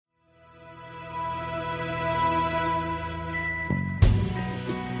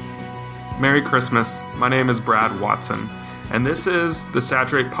Merry Christmas. My name is Brad Watson, and this is the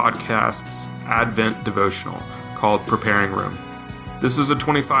Saturate Podcast's Advent devotional called Preparing Room. This is a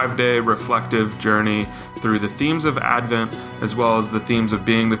 25-day reflective journey through the themes of Advent as well as the themes of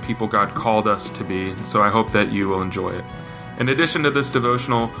being the people God called us to be, so I hope that you will enjoy it. In addition to this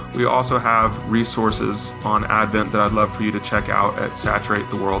devotional, we also have resources on Advent that I'd love for you to check out at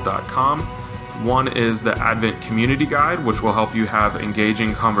saturatetheworld.com. One is the Advent Community Guide, which will help you have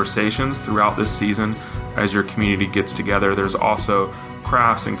engaging conversations throughout this season as your community gets together. There's also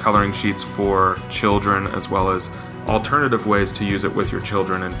crafts and coloring sheets for children, as well as alternative ways to use it with your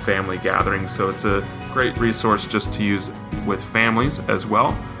children and family gatherings. So it's a great resource just to use with families as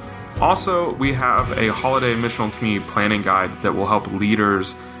well. Also, we have a holiday missional community planning guide that will help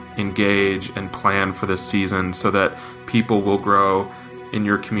leaders engage and plan for this season so that people will grow in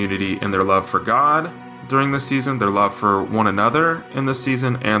your community in their love for God during this season, their love for one another in this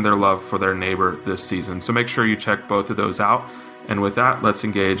season, and their love for their neighbor this season. So make sure you check both of those out. And with that, let's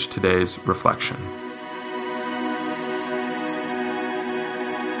engage today's reflection.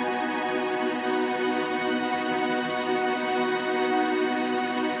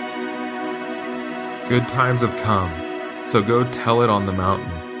 Good times have come, so go tell it on the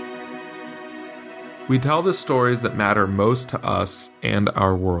mountain. We tell the stories that matter most to us and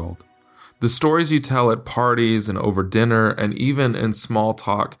our world. The stories you tell at parties and over dinner and even in small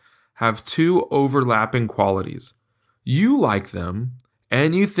talk have two overlapping qualities. You like them,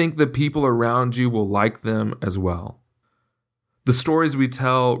 and you think the people around you will like them as well. The stories we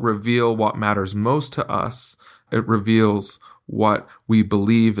tell reveal what matters most to us. It reveals what we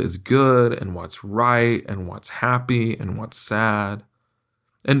believe is good and what's right and what's happy and what's sad.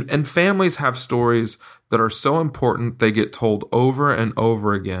 And families have stories that are so important they get told over and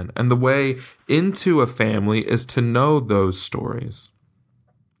over again. And the way into a family is to know those stories.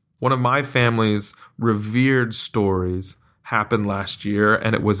 One of my family's revered stories happened last year,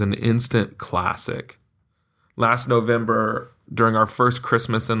 and it was an instant classic. Last November, during our first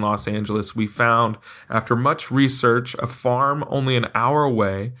Christmas in Los Angeles, we found, after much research, a farm only an hour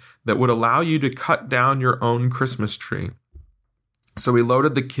away that would allow you to cut down your own Christmas tree. So we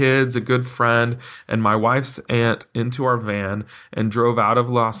loaded the kids, a good friend, and my wife's aunt into our van and drove out of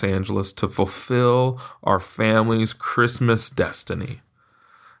Los Angeles to fulfill our family's Christmas destiny.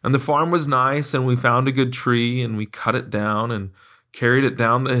 And the farm was nice, and we found a good tree, and we cut it down and carried it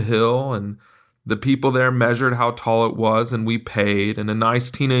down the hill, and the people there measured how tall it was, and we paid, and a nice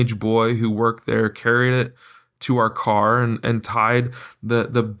teenage boy who worked there carried it to our car and tied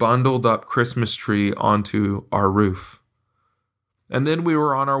the bundled up Christmas tree onto our roof. And then we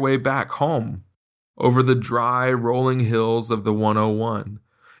were on our way back home over the dry, rolling hills of the 101.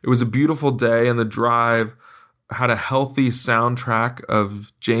 It was a beautiful day, and the drive had a healthy soundtrack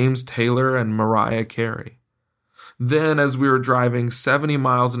of James Taylor and Mariah Carey. Then, as we were driving 70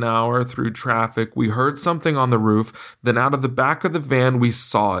 miles an hour through traffic, we heard something on the roof. Then out of the back of the van, we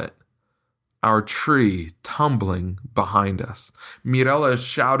saw it. Our tree tumbling behind us. Mirela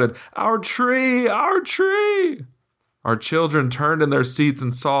shouted, "Our tree! Our tree!" Our children turned in their seats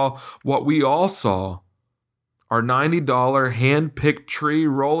and saw what we all saw. Our $90 hand-picked tree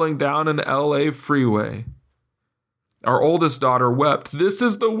rolling down an LA freeway. Our oldest daughter wept, "This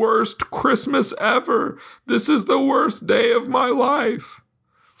is the worst Christmas ever. This is the worst day of my life."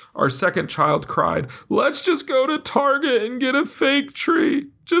 Our second child cried, "Let's just go to Target and get a fake tree.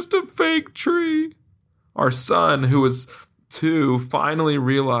 Just a fake tree." Our son, who was 2, finally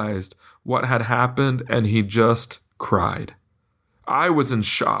realized what had happened, and he just cried. I was in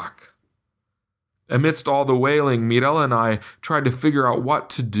shock. Amidst all the wailing, Mirela and I tried to figure out what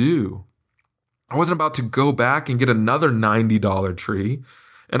to do. I wasn't about to go back and get another $90 tree,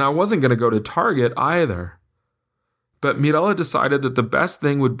 and I wasn't going to go to Target either. But Mirela decided that the best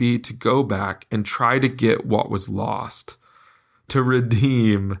thing would be to go back and try to get what was lost, to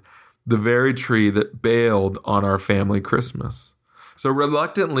redeem the very tree that bailed on our family Christmas. So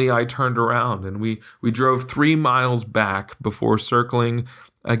reluctantly, I turned around and we drove 3 miles back before circling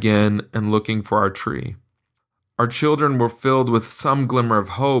again and looking for our tree. Our children were filled with some glimmer of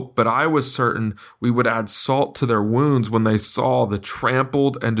hope, but I was certain we would add salt to their wounds when they saw the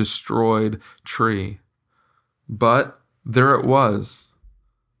trampled and destroyed tree. But there it was,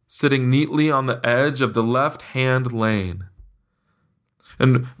 sitting neatly on the edge of the left-hand lane.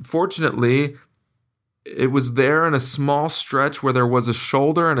 And fortunately, it was there in a small stretch where there was a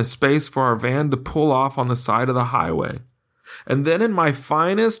shoulder and a space for our van to pull off on the side of the highway. And then in my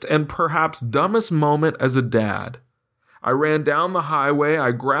finest and perhaps dumbest moment as a dad, I ran down the highway,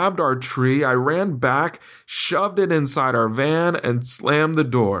 I grabbed our tree, I ran back, shoved it inside our van, and slammed the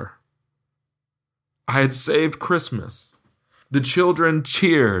door. I had saved Christmas. The children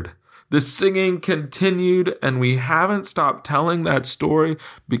cheered. The singing continued, and we haven't stopped telling that story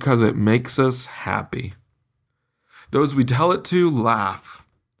because it makes us happy. Those we tell it to laugh,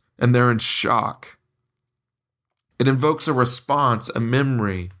 and they're in shock. It invokes a response, a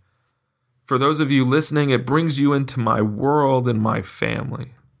memory. For those of you listening, it brings you into my world and my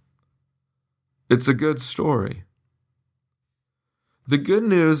family. It's a good story. The good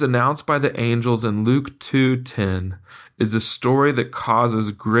news announced by the angels in Luke 2:10 is a story that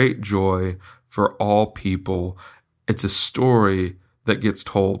causes great joy for all people. It's a story that gets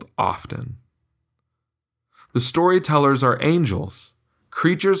told often. The storytellers are angels,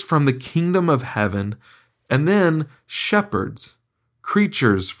 creatures from the kingdom of heaven, and then shepherds,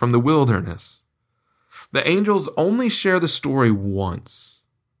 creatures from the wilderness. The angels only share the story once.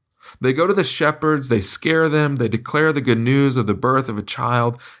 They go to the shepherds, they scare them, they declare the good news of the birth of a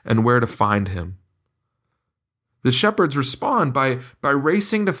child and where to find him. The shepherds respond by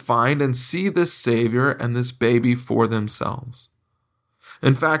racing to find and see this Savior and this baby for themselves.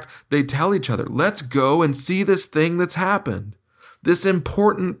 In fact, they tell each other, let's go and see this thing that's happened, this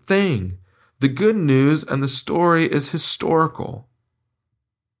important thing. The good news and the story is historical.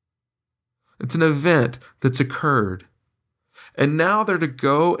 It's an event that's occurred. And now they're to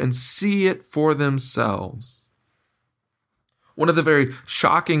go and see it for themselves. One of the very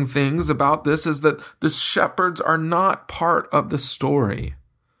shocking things about this is that the shepherds are not part of the story.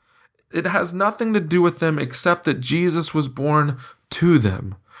 It has nothing to do with them except that Jesus was born to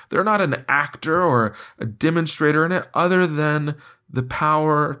them. They're not an actor or a demonstrator in it other than the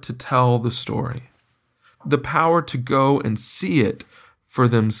power to tell the story, the power to go and see it for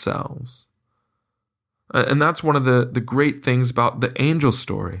themselves. And that's one of the great things about the angel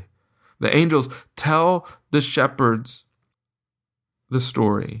story. The angels tell the shepherds the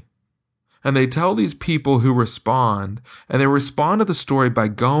story. And they tell these people who respond, and they respond to the story by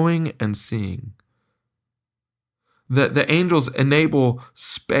going and seeing. The angels enable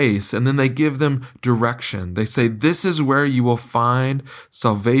space, and then they give them direction. They say, this is where you will find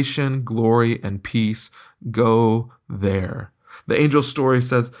salvation, glory, and peace. Go there. The angel story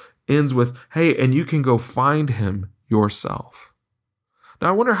ends with, hey, and you can go find him yourself. Now,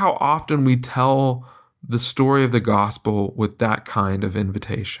 I wonder how often we tell the story of the gospel with that kind of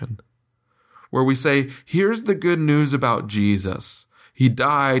invitation, where we say, here's the good news about Jesus. He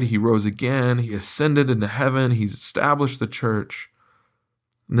died, he rose again, he ascended into heaven, he's established the church.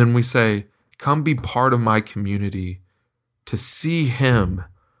 And then we say, come be part of my community to see him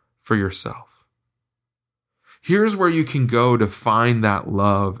for yourself. Here's where you can go to find that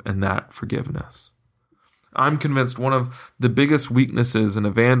love and that forgiveness. I'm convinced one of the biggest weaknesses in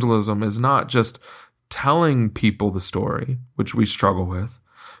evangelism is not just telling people the story, which we struggle with,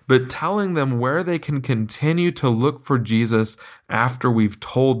 but telling them where they can continue to look for Jesus after we've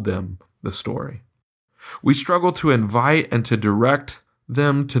told them the story. We struggle to invite and to direct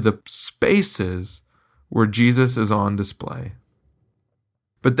them to the spaces where Jesus is on display.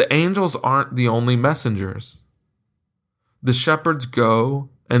 But the angels aren't the only messengers. The shepherds go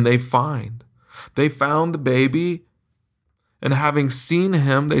and they find. They found the baby, and having seen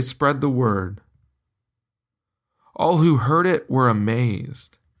him, they spread the word. All who heard it were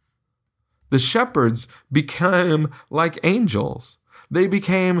amazed. The shepherds became like angels. They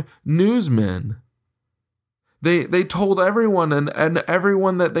became newsmen. They told everyone and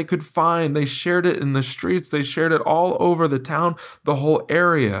everyone that they could find. They shared it in the streets. They shared it all over the town, the whole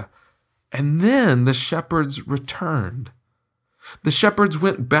area. And then the shepherds returned. The shepherds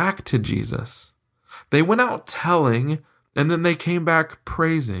went back to Jesus. They went out telling, and then they came back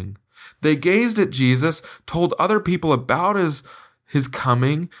praising. They gazed at Jesus, told other people about his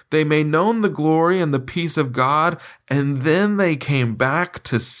coming. They made known the glory and the peace of God, and then they came back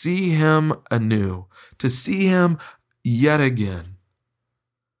to see him anew, to see him yet again.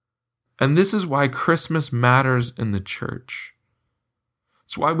 And this is why Christmas matters in the church.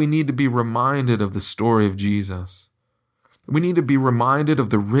 It's why we need to be reminded of the story of Jesus. We need to be reminded of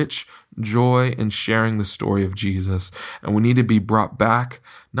the rich joy in sharing the story of Jesus. And we need to be brought back,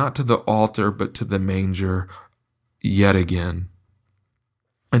 not to the altar, but to the manger yet again.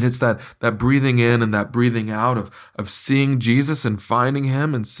 And it's that breathing in and that breathing out of seeing Jesus and finding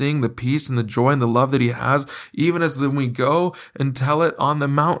him and seeing the peace and the joy and the love that he has, even as then we go and tell it on the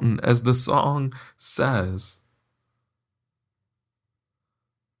mountain, as the song says.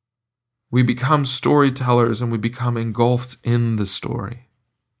 We become storytellers and we become engulfed in the story.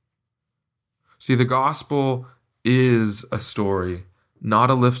 See, the gospel is a story, not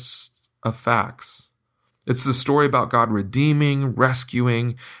a list of facts. It's the story about God redeeming,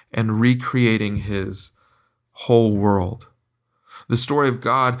 rescuing, and recreating his whole world. The story of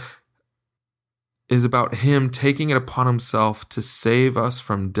God is about him taking it upon himself to save us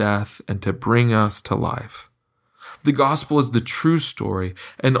from death and to bring us to life. The gospel is the true story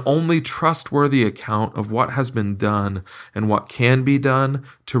and only trustworthy account of what has been done and what can be done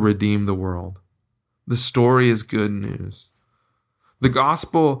to redeem the world. The story is good news. The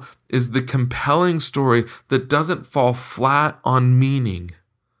gospel is the compelling story that doesn't fall flat on meaning.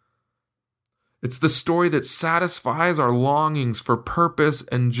 It's the story that satisfies our longings for purpose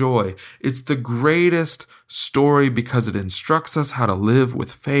and joy. It's the greatest story because it instructs us how to live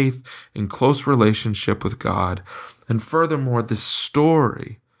with faith in close relationship with God. And furthermore, the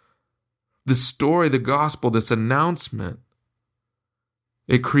story, the gospel, this announcement,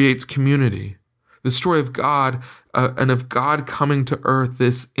 it creates community. The story of God and of God coming to earth,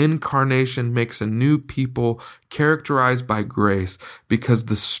 this incarnation makes a new people characterized by grace, because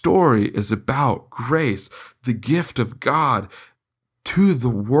the story is about grace, the gift of God to the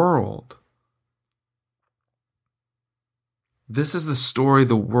world. This is the story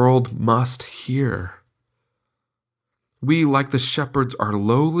the world must hear. We, like the shepherds, are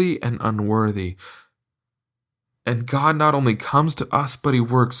lowly and unworthy. And God not only comes to us, but he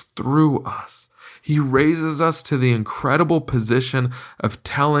works through us. He raises us to the incredible position of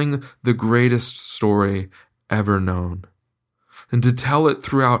telling the greatest story ever known, and to tell it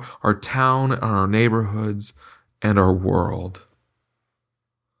throughout our town and our neighborhoods and our world.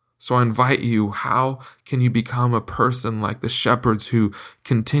 So I invite you, how can you become a person like the shepherds who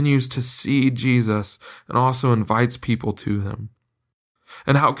continues to see Jesus and also invites people to him?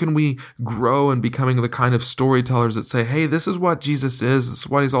 And how can we grow in becoming the kind of storytellers that say, hey, this is what Jesus is, this is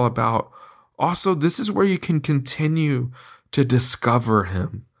what he's all about. Also, this is where you can continue to discover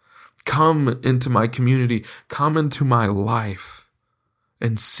him. Come into my community, come into my life,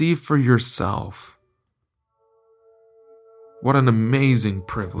 and see for yourself. What an amazing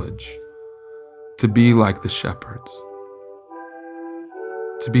privilege to be like the shepherds,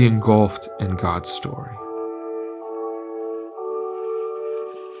 to be engulfed in God's story.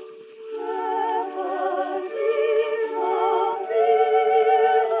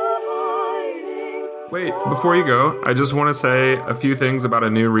 Wait, before you go, I just want to say a few things about a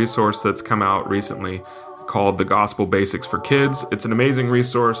new resource that's come out recently called The Gospel Basics for Kids. It's an amazing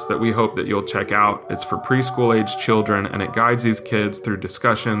resource that we hope that you'll check out. It's for preschool-age children, and it guides these kids through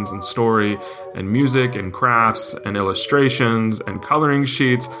discussions and story and music and crafts and illustrations and coloring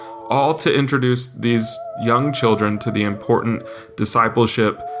sheets, all to introduce these young children to the important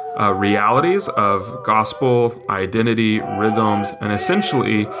discipleship realities of gospel, identity, rhythms, and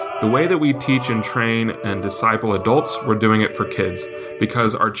essentially the way that we teach and train and disciple adults, we're doing it for kids,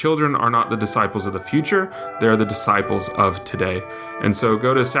 because our children are not the disciples of the future, they're the disciples of today. And so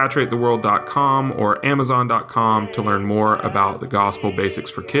go to saturatetheworld.com or amazon.com to learn more about the Gospel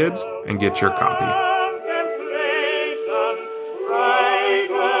Basics for Kids and get your copy.